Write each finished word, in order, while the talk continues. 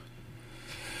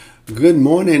Good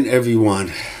morning,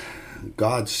 everyone.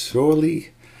 God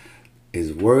surely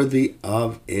is worthy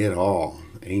of it all.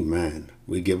 Amen.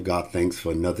 We give God thanks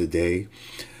for another day.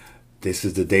 This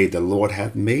is the day the Lord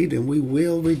hath made, and we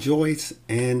will rejoice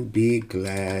and be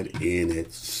glad in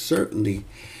it. Certainly,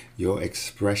 your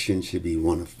expression should be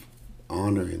one of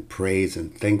honor and praise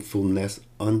and thankfulness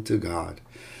unto God.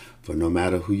 For no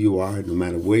matter who you are, no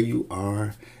matter where you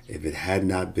are, if it had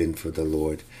not been for the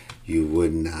Lord, you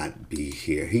would not be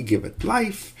here. He giveth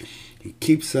life. He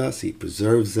keeps us. He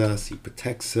preserves us. He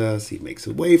protects us. He makes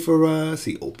a way for us.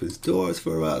 He opens doors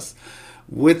for us.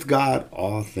 With God,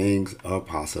 all things are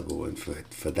possible. And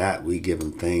for that, we give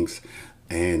him thanks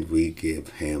and we give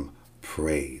him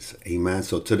praise. Amen.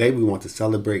 So today we want to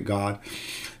celebrate God.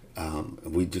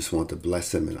 We just want to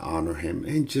bless him and honor him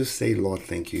and just say, Lord,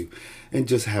 thank you. And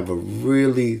just have a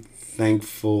really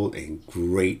thankful and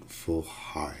grateful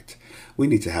heart. We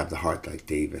need to have the heart like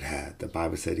David had. The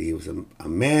Bible said he was a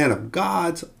man of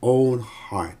God's own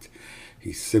heart.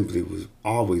 He simply was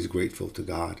always grateful to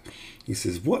God. He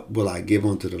says, what will I give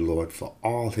unto the Lord for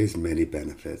all his many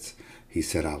benefits? He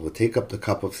said, I will take up the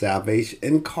cup of salvation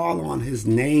and call on his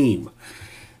name.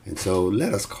 And so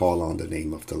let us call on the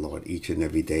name of the Lord each and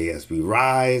every day as we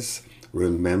rise.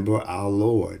 Remember our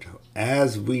Lord.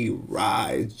 As we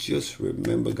rise, just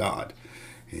remember God.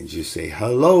 And just say,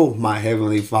 hello, my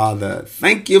Heavenly Father.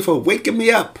 Thank you for waking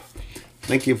me up.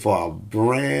 Thank you for a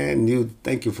brand new,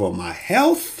 thank you for my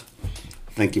health.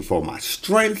 Thank you for my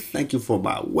strength. Thank you for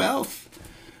my wealth.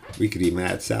 We could even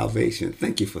add salvation.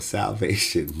 Thank you for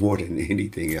salvation more than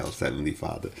anything else, Heavenly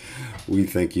Father. We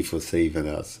thank you for saving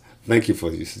us. Thank you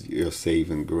for your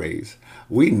saving grace.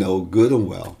 We know good and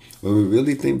well, when we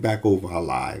really think back over our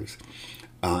lives,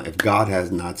 if God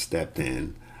has not stepped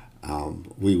in,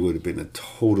 we would have been a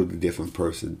totally different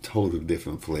person, totally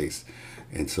different place.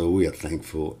 And so we are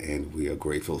thankful and we are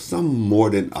grateful. Some more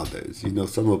than others. You know,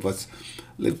 some of us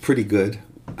live pretty good.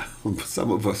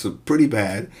 Some of us are pretty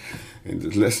bad.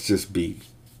 And let's just be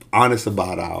honest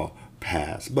about our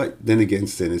past. But then again,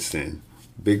 sin is sin.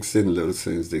 Big sin, little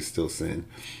sins, they still sin.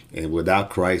 And without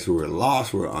Christ, we're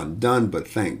lost, we're undone. But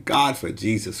thank God for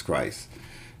Jesus Christ.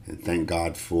 And thank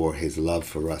God for his love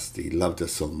for us. He loved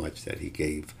us so much that he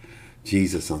gave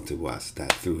Jesus unto us,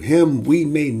 that through him we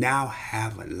may now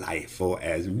have a life. For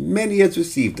as many as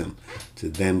received him, to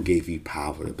them gave he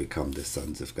power to become the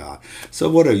sons of God. So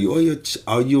what are you?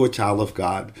 Are you a child of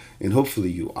God? And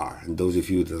hopefully you are. And those of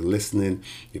you that are listening,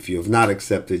 if you have not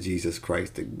accepted Jesus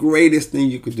Christ, the greatest thing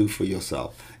you could do for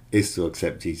yourself is to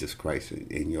accept Jesus Christ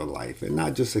in your life. And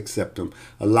not just accept him,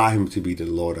 allow him to be the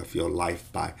Lord of your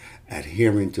life by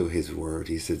adhering to his word.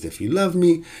 He says, if you love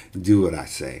me, do what I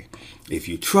say. If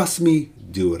you trust me,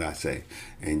 do what I say.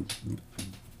 And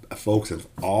folks, of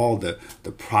all the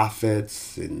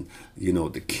prophets and, you know,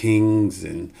 the kings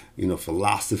and, you know,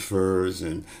 philosophers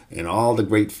and all the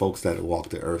great folks that have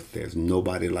walked the earth, there's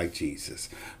nobody like Jesus.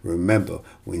 Remember,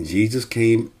 when Jesus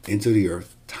came into the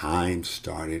earth, time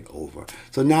started over.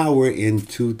 So now we're in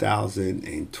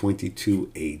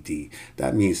 2022 AD.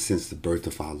 That means since the birth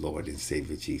of our Lord and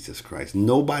Savior Jesus Christ.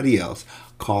 Nobody else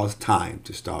caused time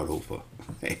to start over.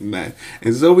 Amen.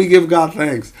 And so we give God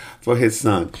thanks for his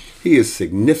son. He is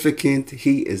significant.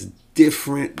 He is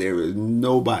different. There is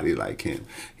nobody like him.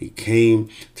 He came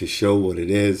to show what it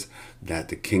is that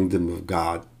the kingdom of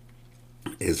God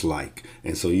is like.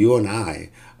 And so you and I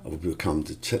will become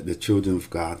the children of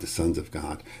God, the sons of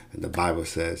God. And the Bible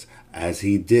says, as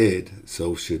he did,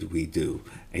 so should we do.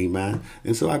 Amen.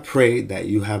 And so I pray that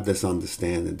you have this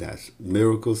understanding that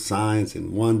miracles, signs,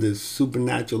 and wonders,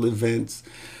 supernatural events,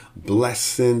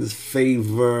 blessings,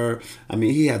 favor. I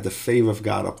mean, he had the favor of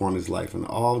God upon his life, and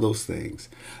all those things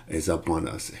is upon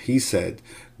us. He said,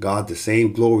 God, the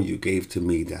same glory you gave to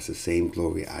me, that's the same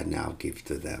glory I now give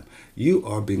to them. You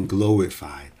are being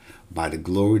glorified by the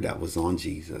glory that was on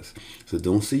Jesus. So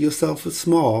don't see yourself as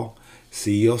small.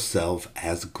 See yourself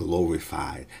as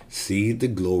glorified. See the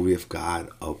glory of God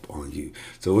up on you.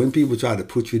 So when people try to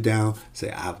put you down, say,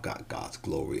 I've got God's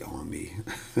glory on me.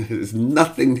 There's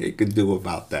nothing they can do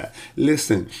about that.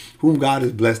 Listen, whom God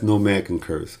has blessed, no man can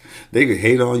curse. They can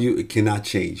hate on you. It cannot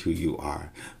change who you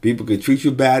are. People can treat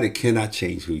you bad. It cannot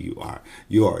change who you are.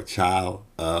 You are a child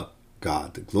of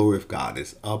God. The glory of God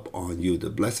is up on you.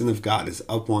 The blessing of God is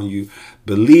up on you.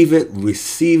 Believe it,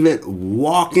 receive it,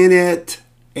 walk in it.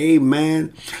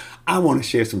 Amen. I want to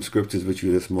share some scriptures with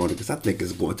you this morning because I think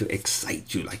it's going to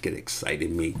excite you like it excited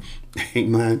me.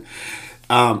 Amen.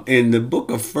 In the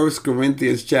book of 1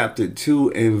 Corinthians chapter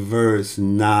 2 and verse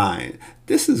 9,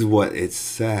 this is what it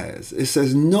says. It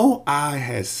says, no eye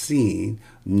has seen,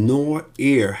 nor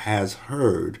ear has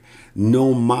heard,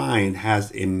 no mind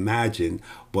has imagined,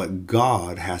 what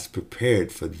God has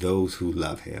prepared for those who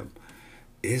love him.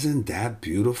 Isn't that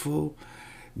beautiful?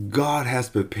 God has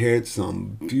prepared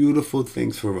some beautiful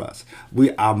things for us.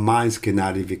 Our minds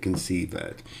cannot even conceive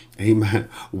it. Amen.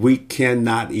 We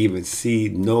cannot even see,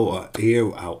 know, or hear.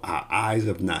 Our eyes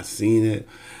have not seen it.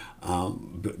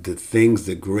 The things,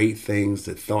 the great things,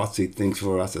 the thoughts he thinks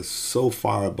for us are so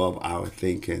far above our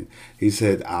thinking. He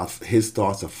said his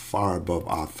thoughts are far above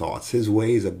our thoughts. His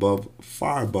ways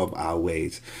far above our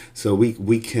ways. So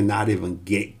we cannot even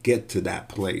get to that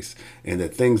place. And the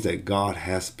things that God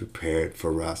has prepared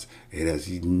for us, it has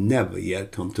never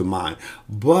yet come to mind.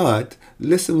 But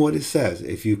listen what it says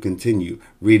if you continue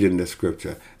reading the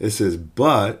scripture. It says,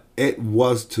 but it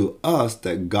was to us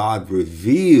that God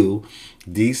revealed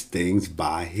these things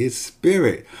by his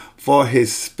Spirit. For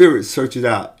his Spirit searches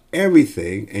out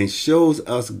everything and shows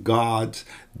us God's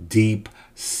deep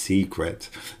secret.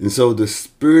 And so the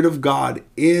Spirit of God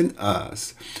in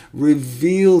us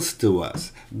reveals to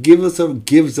us, gives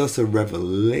us a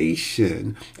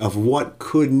revelation of what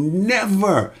could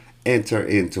never enter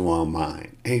into our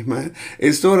mind. Amen.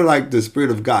 It's sort of like the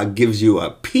Spirit of God gives you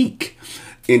a peek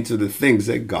into the things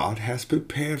that God has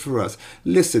prepared for us.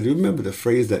 Listen, remember the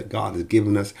phrase that God has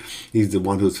given us. He's the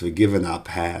one who's forgiven our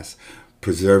past,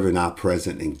 preserving our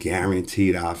present, and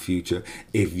guaranteed our future.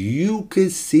 If you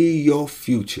could see your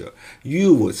future,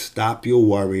 you would stop your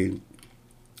worrying.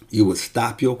 You would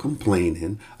stop your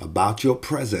complaining about your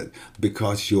present,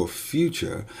 because your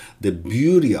future, the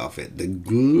beauty of it, the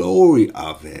glory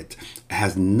of it,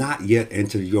 has not yet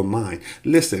entered your mind.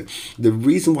 Listen, the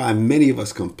reason why many of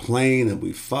us complain and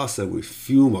we fuss and we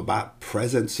fume about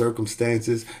present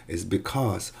circumstances is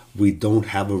because we don't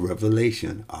have a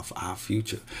revelation of our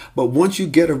future. But once you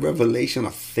get a revelation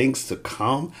of things to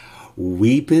come,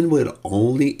 weeping will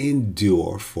only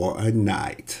endure for a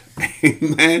night.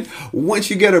 Amen. Once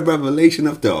you get a revelation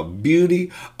of the beauty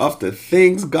of the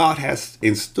things God has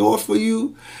in store for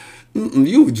you,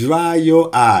 you dry your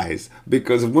eyes,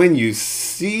 because when you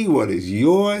see what is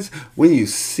yours, when you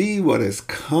see what is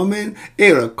coming,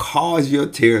 it'll cause your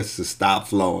tears to stop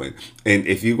flowing. And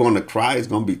if you're going to cry, it's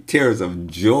going to be tears of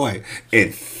joy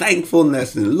and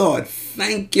thankfulness. And Lord,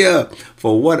 thank you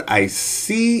for what I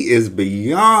see is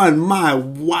beyond my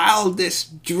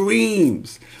wildest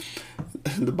dreams.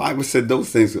 The Bible said those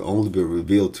things will only be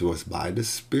revealed to us by the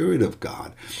Spirit of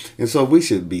God. And so we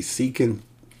should be seeking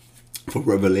for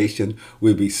revelation.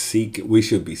 We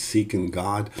should be seeking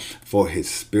God for his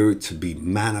Spirit to be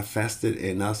manifested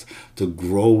in us, to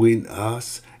grow in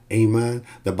us. Amen.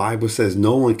 The Bible says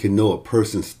no one can know a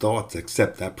person's thoughts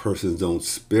except that person's own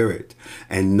spirit.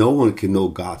 And no one can know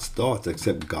God's thoughts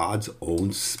except God's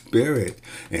own Spirit.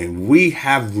 And we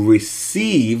have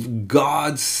received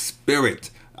God's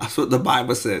Spirit. That's what the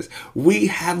Bible says. We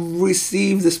have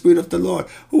received the Spirit of the Lord.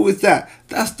 Who is that?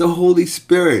 That's the Holy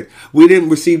Spirit. We didn't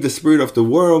receive the spirit of the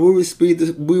world. We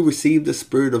received the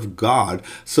Spirit of God.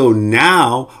 So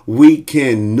now we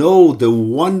can know the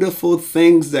wonderful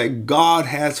things that God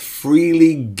has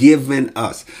freely given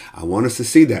us. I want us to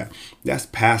see that. That's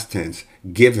past tense.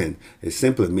 Given. It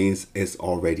simply means it's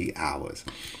already ours.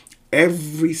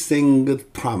 Every single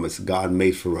promise God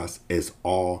made for us is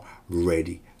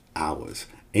already ours.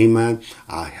 Amen.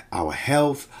 Our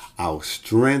health, our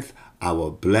strength, our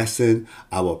blessing,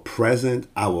 our present,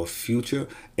 our future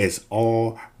is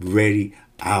already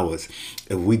ours.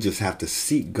 And we just have to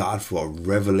seek God for a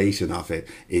revelation of it.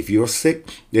 If you're sick,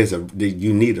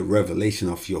 you need a revelation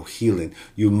of your healing.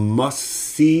 You must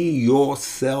see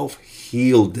yourself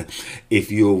healed.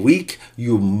 If you're weak,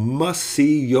 you must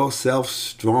see yourself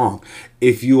strong.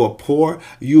 If you are poor,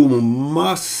 you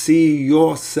must see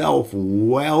yourself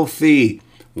wealthy.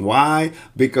 Why?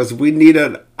 Because we need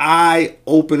an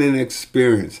eye-opening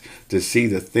experience to see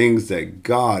the things that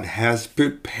God has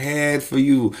prepared for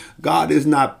you. God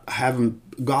didn't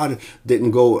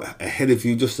go ahead of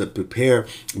you just to prepare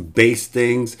base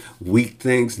things, weak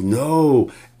things. No.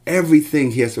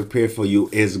 Everything he has prepared for you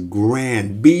is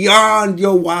grand, beyond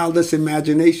your wildest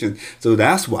imagination. So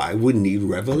that's why we need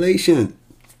revelation,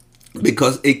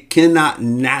 because it cannot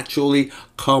naturally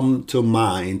come to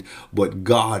mind what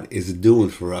God is doing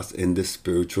for us in the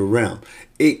spiritual realm.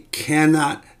 It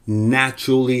cannot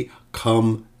naturally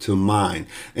come to mind.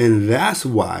 And that's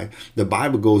why the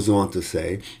Bible goes on to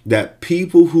say that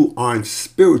people who aren't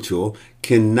spiritual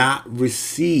cannot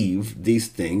receive these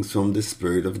things from the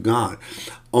Spirit of God.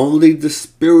 Only the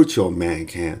spiritual man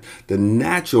can. The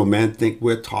natural man think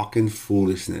we're talking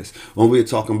foolishness when we're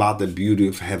talking about the beauty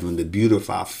of heaven, the beauty of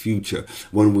our future.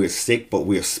 When we're sick, but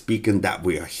we're speaking that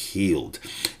we are healed.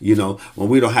 You know, when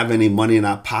we don't have any money in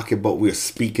our pocket, but we're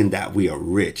speaking that we are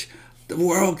rich. The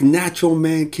world, natural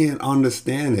man can't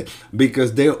understand it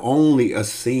because they're only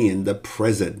seeing the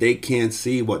present. They can't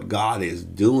see what God is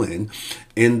doing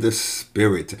in the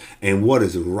spirit and what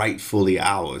is rightfully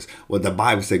ours. What the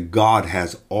Bible said, God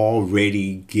has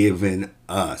already given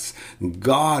us.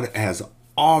 God has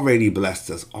already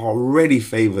blessed us, already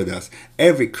favored us.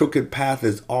 Every crooked path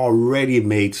is already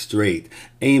made straight.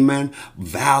 Amen.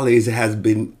 Mountains have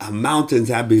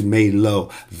been made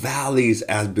low. Valleys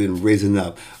have been risen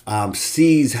up.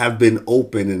 Seas have been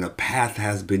opened and a path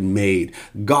has been made.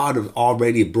 God has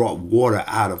already brought water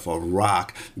out of a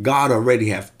rock. God already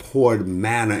has poured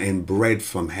manna and bread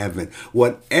from heaven.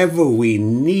 Whatever we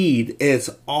need is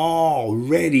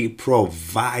already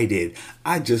provided.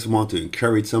 I just want to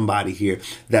encourage somebody here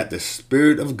that the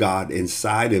Spirit of God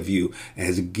inside of you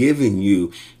has given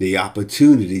you the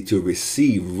opportunity to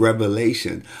receive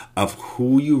revelation of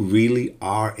who you really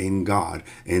are in God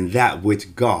and that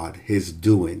which God is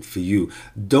doing for you.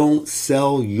 Don't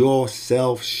sell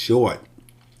yourself short.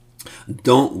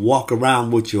 Don't walk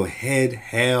around with your head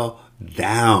held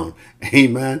down.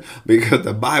 Amen. Because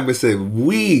the Bible says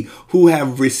we who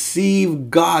have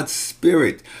received God's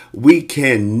Spirit, we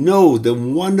can know the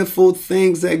wonderful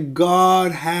things that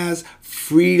God has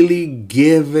freely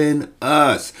given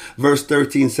us. Verse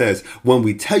 13 says, when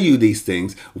we tell you these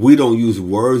things, we don't use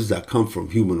words that come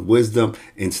from human wisdom.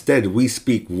 Instead, we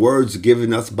speak words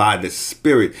given us by the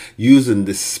Spirit, using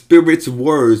the Spirit's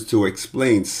words to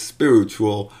explain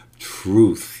spiritual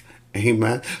truth.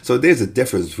 Amen. So there's a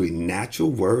difference between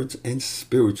natural words and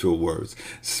spiritual words.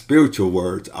 Spiritual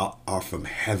words are from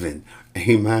heaven.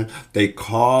 Amen. They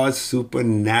cause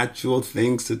supernatural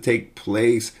things to take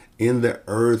place in the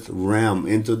earth realm,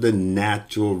 into the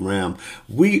natural realm.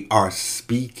 We are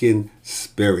speaking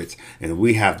spirits, and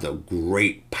we have the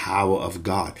great power of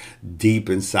God deep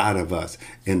inside of us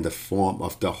in the form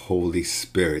of the Holy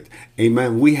Spirit.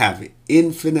 Amen. We have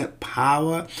infinite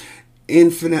power,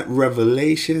 infinite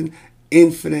revelation,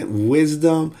 infinite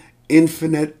wisdom,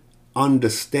 infinite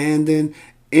understanding,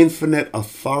 infinite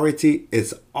authority.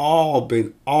 It's all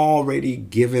been already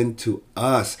given to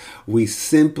us. We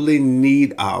simply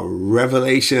need our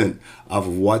revelation of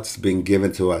what's been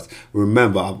given to us.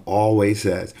 Remember, I've always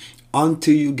said,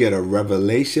 until you get a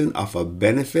revelation of a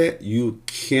benefit, you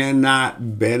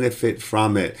cannot benefit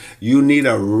from it. You need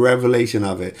a revelation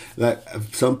of it. Like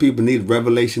some people need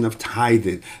revelation of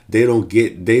tithing. They don't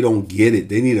get it.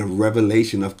 They need a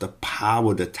revelation of the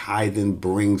power the tithing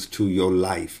brings to your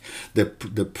life.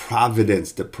 The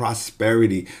providence, the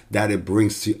prosperity that it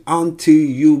brings to you. Until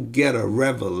you get a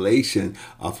revelation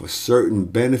of a certain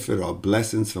benefit or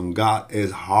blessings from God,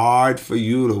 it's hard for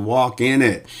you to walk in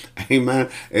it. Amen.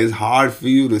 It's hard for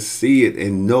you to see it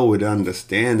and know it,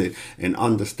 understand it, and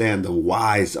understand the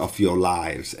whys of your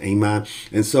lives. Amen.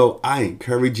 And so I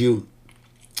encourage you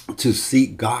to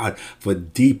seek God for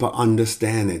deeper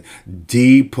understanding,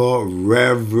 deeper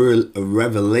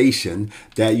revelation,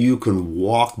 that you can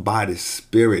walk by the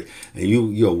Spirit. And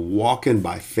you're walking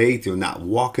by faith. You're not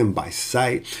walking by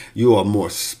sight. You are more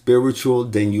spiritual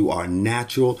than you are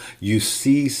natural. You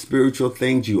see spiritual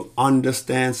things. You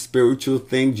understand spiritual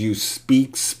things. You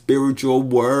speak spiritual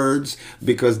words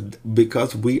because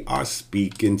we are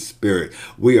speaking spirit.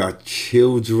 We are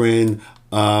children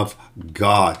of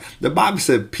God. The Bible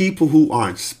said people who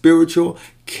aren't spiritual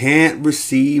can't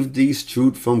receive these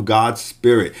truths from God's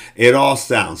Spirit. It all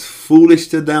sounds foolish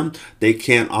to them. They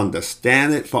can't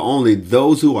understand it. For only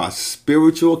those who are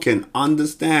spiritual can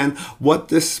understand what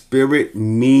the Spirit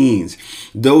means.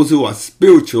 Those who are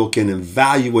spiritual can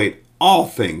evaluate all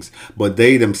things, but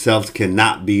they themselves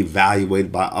cannot be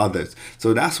evaluated by others.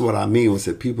 So that's what I mean when I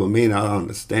say people may not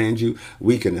understand you.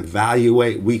 We can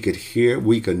evaluate, we could hear,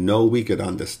 we could know, we could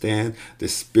understand the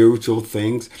spiritual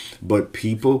things, but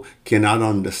people cannot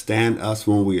understand us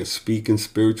when we are speaking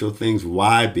spiritual things.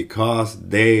 Why? Because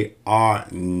they are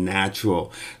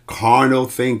natural. Carnal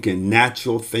thinking,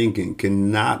 natural thinking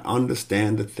cannot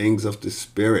understand the things of the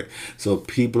Spirit. So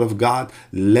people of God,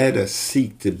 let us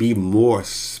seek to be more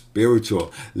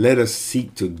spiritual. Let us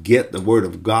seek to get the word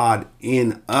of God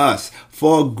in us.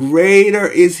 For greater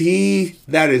is he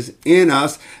that is in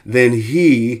us than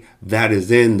he that is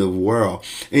in the world.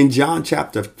 In John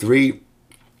chapter 3,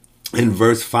 In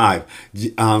verse 5,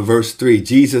 verse 3,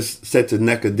 Jesus said to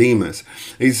Nicodemus,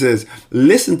 he says,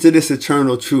 listen to this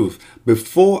eternal truth.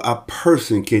 Before a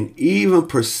person can even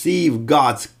perceive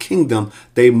God's kingdom,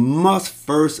 they must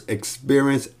first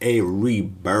experience a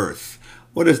rebirth.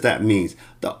 What does that mean?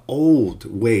 The old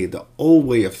way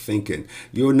of thinking.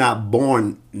 You're not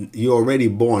born, you're already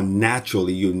born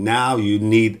naturally. You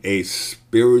need a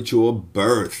spiritual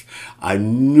birth, a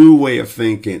new way of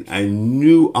thinking, a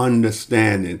new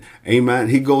understanding. Amen.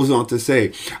 He goes on to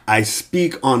say, I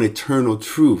speak on eternal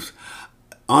truth.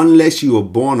 Unless you are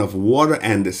born of water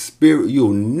and the Spirit,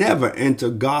 you'll never enter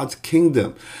God's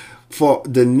kingdom. For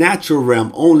the natural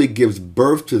realm only gives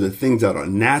birth to the things that are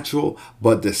natural,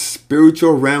 but the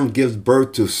spiritual realm gives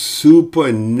birth to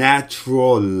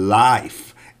supernatural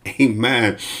life.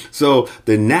 Amen. So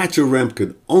the natural realm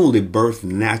could only birth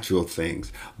natural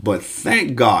things, but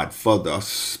thank God for the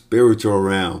spiritual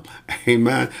realm.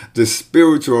 Amen. The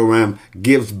spiritual realm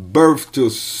gives birth to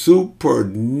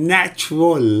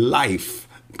supernatural life.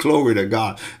 Glory to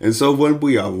God. And so when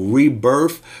we are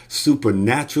rebirthed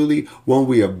supernaturally, when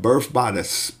we are birthed by the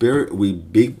Spirit, we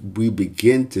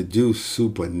begin to do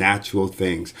supernatural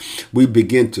things. We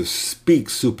begin to speak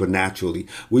supernaturally.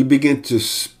 We begin to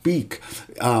speak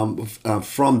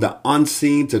from the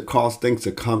unseen to cause things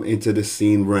to come into the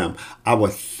seen realm. Our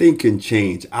thinking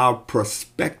change, our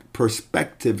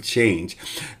perspective change.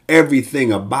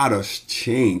 Everything about us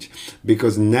change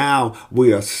because now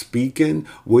we are speaking,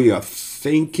 we are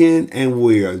thinking, and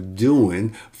we are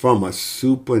doing from a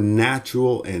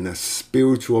supernatural and a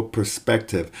spiritual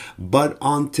perspective. But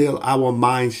until our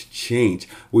minds change,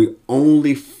 we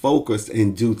only focus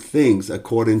and do things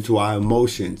according to our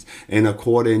emotions and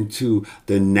according to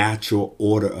the natural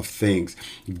order of things.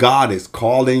 God is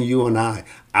calling you and I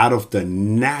out of the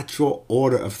natural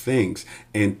order of things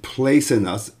and placing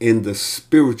us in the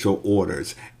spiritual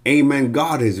orders. Amen.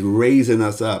 God is raising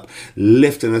us up,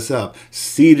 lifting us up,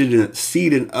 seating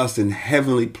us in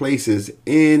heavenly places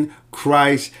in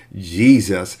Christ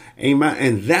Jesus. Amen.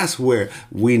 And that's where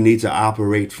we need to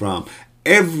operate from.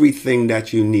 Everything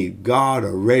that you need, God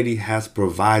already has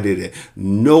provided it.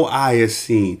 No eye has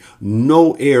seen,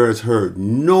 no ear has heard,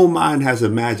 no mind has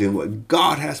imagined what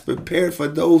God has prepared for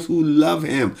those who love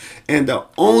Him. And the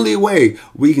only way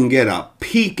we can get a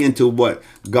peek into what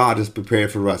God has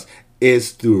prepared for us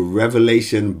is through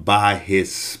revelation by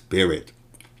His Spirit.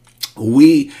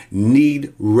 We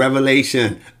need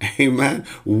revelation. Amen.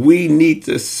 We need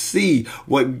to see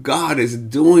what God is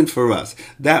doing for us,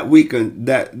 that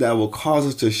will cause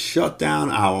us to shut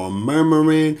down our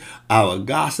murmuring, our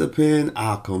gossiping,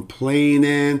 our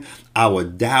complaining, our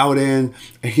doubting.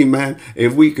 Amen.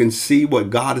 If we can see what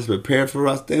God has prepared for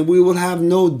us, then we will have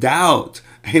no doubt.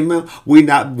 Amen. We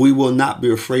will not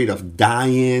be afraid of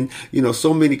dying. You know,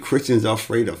 so many Christians are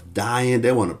afraid of dying.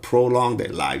 They want to prolong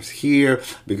their lives here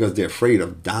because they're afraid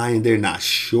of dying. They're not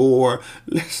sure.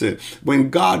 Listen,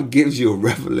 when God gives you a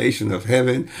revelation of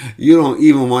heaven, you don't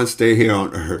even want to stay here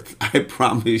on earth. I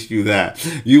promise you that.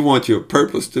 You want your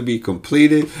purpose to be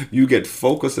completed. You get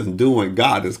focused on doing what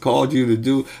God has called you to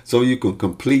do so you can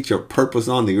complete your purpose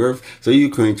on the earth, so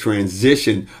you can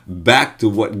transition back to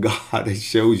what God has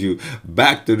showed you,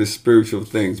 back to the spiritual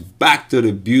things, back to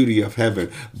the beauty of heaven,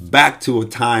 back to a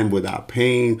time without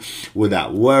pain,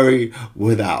 without worry,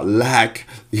 without lack.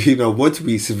 You know, once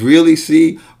we really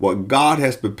see what God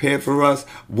has prepared for us,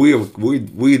 we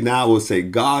now will say,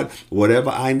 God,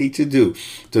 whatever I need to do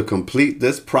to complete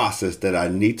this process that I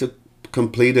need to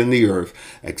complete in the earth,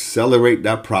 accelerate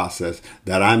that process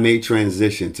that I may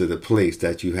transition to the place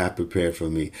that you have prepared for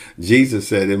me. Jesus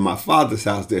said, in my Father's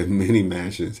house there are many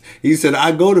mansions. He said,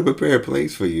 I go to prepare a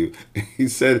place for you. He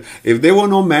said, if there were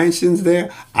no mansions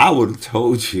there, I would have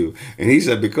told you. And he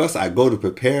said, because I go to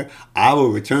prepare, I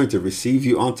will return to receive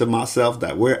you unto myself,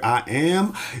 that where I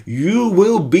am, you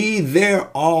will be there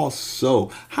also.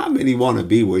 How many want to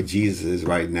be where Jesus is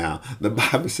right now? The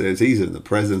Bible says he's in the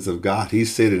presence of God.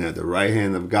 He's sitting at the right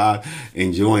hand of God,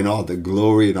 enjoying all the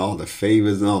glory and all the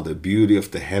favors and all the beauty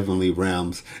of the heavenly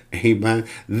realms. Amen.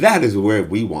 That is where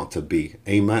we want to be.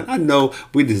 Amen. I know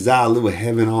we desire a little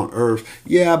heaven on earth.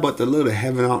 Yeah, but the little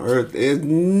heaven on earth is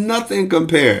nothing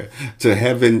compared to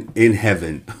heaven in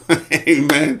heaven.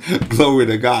 Amen. Glory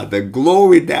to God. The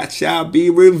glory that shall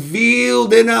be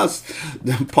revealed in us.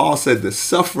 Paul said the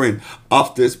suffering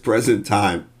of this present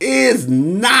time is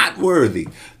not worthy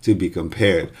to be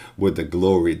compared with the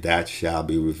glory that shall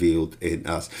be revealed in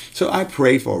us. So I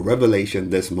pray for a revelation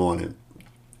this morning,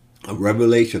 a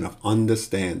revelation of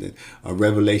understanding, a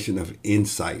revelation of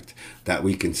insight, that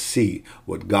we can see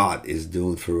what God is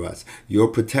doing for us. Your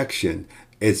protection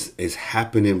is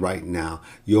happening right now.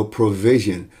 Your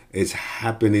provision is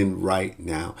happening right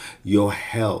now. Your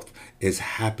health is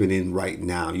happening right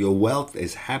now. Your wealth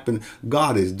is happening.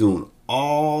 God is doing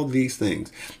all these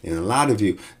things. And a lot of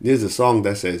you, there's a song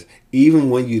that says, even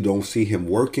when you don't see him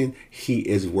working, he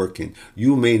is working.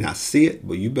 You may not see it,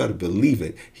 but you better believe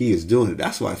it. He is doing it.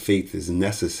 That's why faith is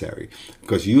necessary,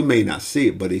 because you may not see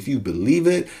it, but if you believe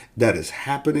it, that is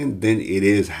happening, then it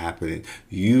is happening.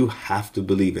 You have to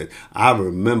believe it. I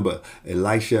remember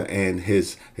Elisha and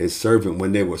his servant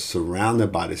when they were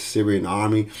surrounded by the Syrian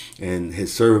army, and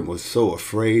his servant was so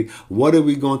afraid. What are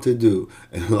we going to do?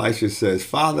 And Elisha says,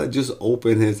 Father, just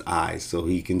open his eyes so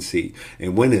he can see.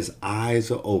 And when his eyes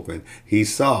are open, he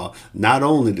saw not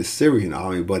only the Syrian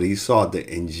army, but he saw the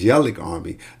angelic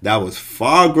army that was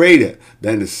far greater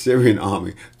than the Syrian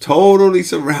army, totally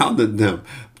surrounded them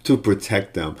to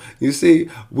protect them. You see,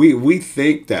 we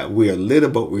think that we are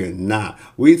little, but we are not.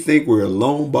 We think we're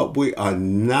alone, but we are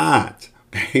not.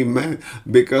 Amen.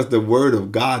 Because the word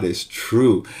of God is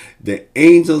true. The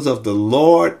angels of the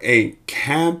Lord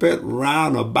encamp it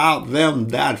round about them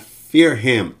that fear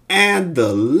him and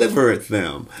delivereth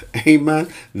them. Amen.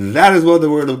 That is what the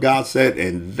word of God said,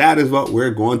 and that is what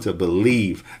we're going to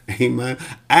believe. Amen.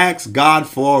 Ask God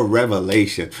for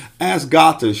revelation. Ask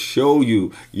God to show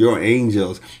you your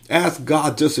angels. Ask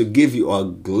God just to give you a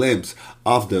glimpse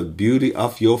of the beauty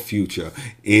of your future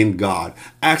in God.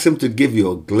 Ask him to give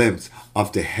you a glimpse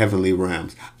of the heavenly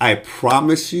realms. I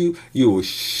promise you, you will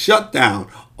shut down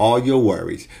all your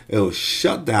worries. It will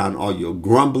shut down all your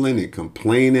grumbling and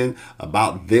complaining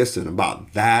about this and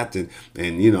about that, and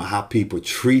you know how people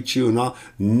treat you and all.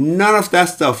 None of that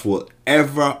stuff will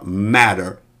ever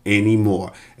matter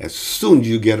anymore as soon as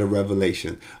you get a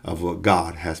revelation of what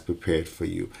God has prepared for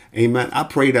you. Amen. I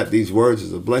pray that these words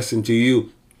is a blessing to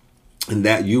you, and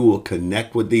that you will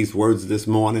connect with these words this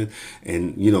morning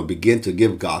and, you know, begin to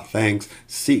give God thanks.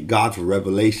 Seek God for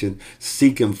revelation.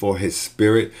 Seek him for his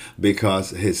spirit, because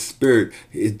his spirit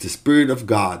is the spirit of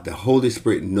God. The Holy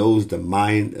Spirit knows the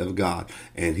mind of God,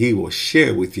 and he will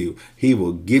share with you. He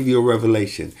will give you a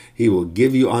revelation. He will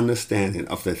give you understanding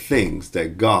of the things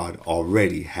that God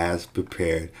already has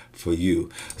prepared for you.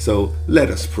 So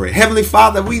let us pray. Heavenly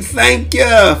Father, we thank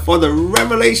you for the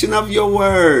revelation of your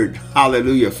word.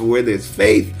 Hallelujah. For where there's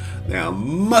faith, there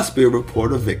must be a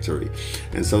report of victory.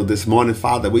 And so this morning,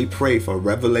 Father, we pray for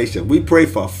revelation. We pray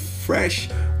for fresh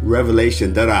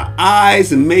revelation, that our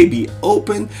eyes may be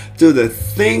open to the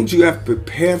things you have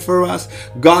prepared for us.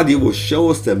 God, you will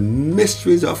show us the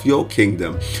mysteries of your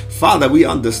kingdom. Father, we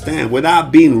understand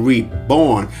without being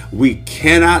reborn, we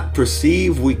cannot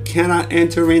perceive, we cannot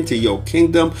enter into your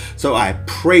kingdom. So I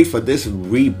pray for this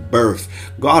rebirth,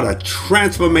 God, a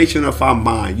transformation of our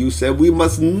mind. You said we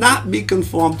must not be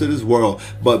conformed to this world,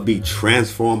 but be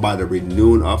transformed by the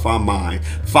renewing of our mind.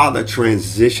 Father,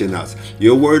 transition us.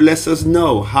 Your word lets us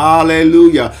know,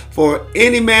 hallelujah, for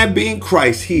any man being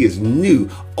Christ, he is new.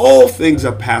 All things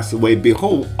are passed away.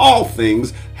 Behold, all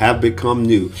things have become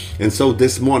new. And so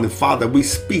this morning, Father, we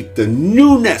speak the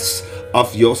newness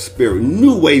of your spirit,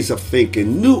 new ways of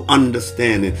thinking, new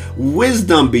understanding,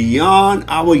 wisdom beyond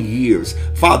our years.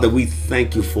 Father, we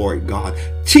thank you for it, God.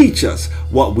 Teach us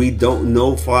what we don't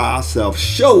know for ourselves.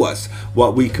 Show us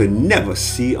what we could never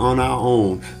see on our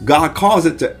own. God, cause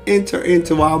it to enter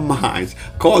into our minds.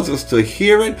 Cause us to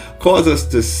hear it. Cause us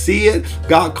to see it.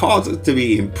 God, cause us to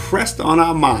be impressed on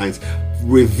our minds.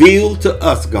 Reveal to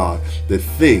us, God, the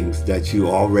things that you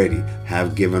already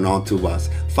have given unto us.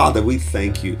 Father, we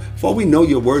thank you, for we know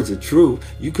your words are true.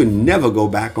 You can never go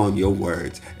back on your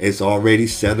words. It's already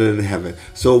settled in heaven.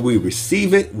 So we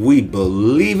receive it, we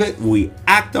believe it, we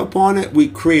act upon it, we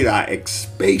create our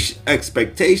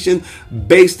expectation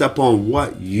based upon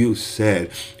what you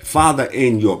said. Father,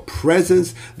 in your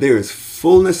presence, there is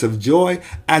fullness of joy.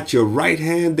 At your right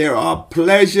hand, there are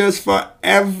pleasures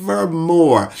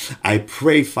forevermore. I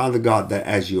pray, Father God, that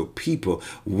as your people,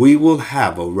 we will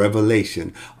have a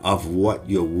revelation of what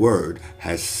your word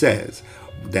has says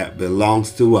that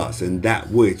belongs to us, and that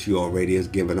which you already has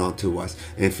given unto us.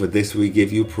 And for this, we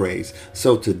give you praise.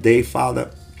 So today, Father,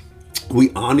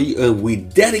 we honor you and we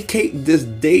dedicate this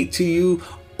day to you.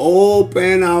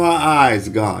 Open our eyes,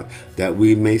 God, that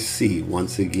we may see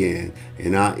once again,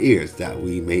 and our ears that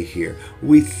we may hear.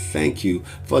 We thank you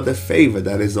for the favor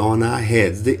that is on our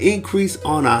heads, the increase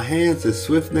on our hands, the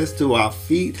swiftness to our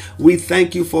feet. We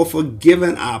thank you for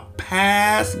forgiving our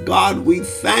past, God. We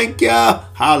thank you,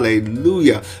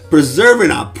 hallelujah, preserving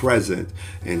our present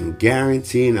and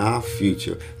guaranteeing our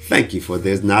future. Thank you for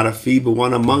there's not a feeble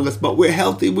one among us, but we're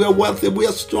healthy, we're wealthy,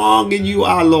 we're strong in you,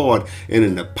 our Lord, and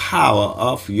in the power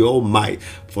of your might.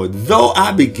 For though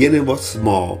our beginning was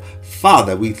small,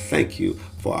 Father, we thank you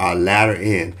for our latter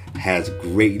end has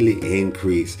greatly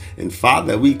increased. And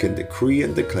Father, we can decree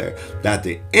and declare that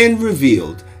the end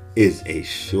revealed is a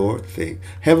sure thing.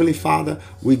 Heavenly Father,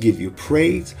 we give you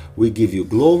praise, we give you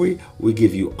glory, we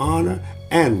give you honor,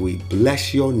 and we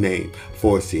bless your name.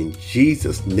 For it's in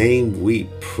Jesus' name we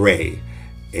pray.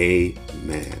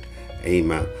 Amen.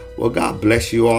 Amen. Well, God bless you all.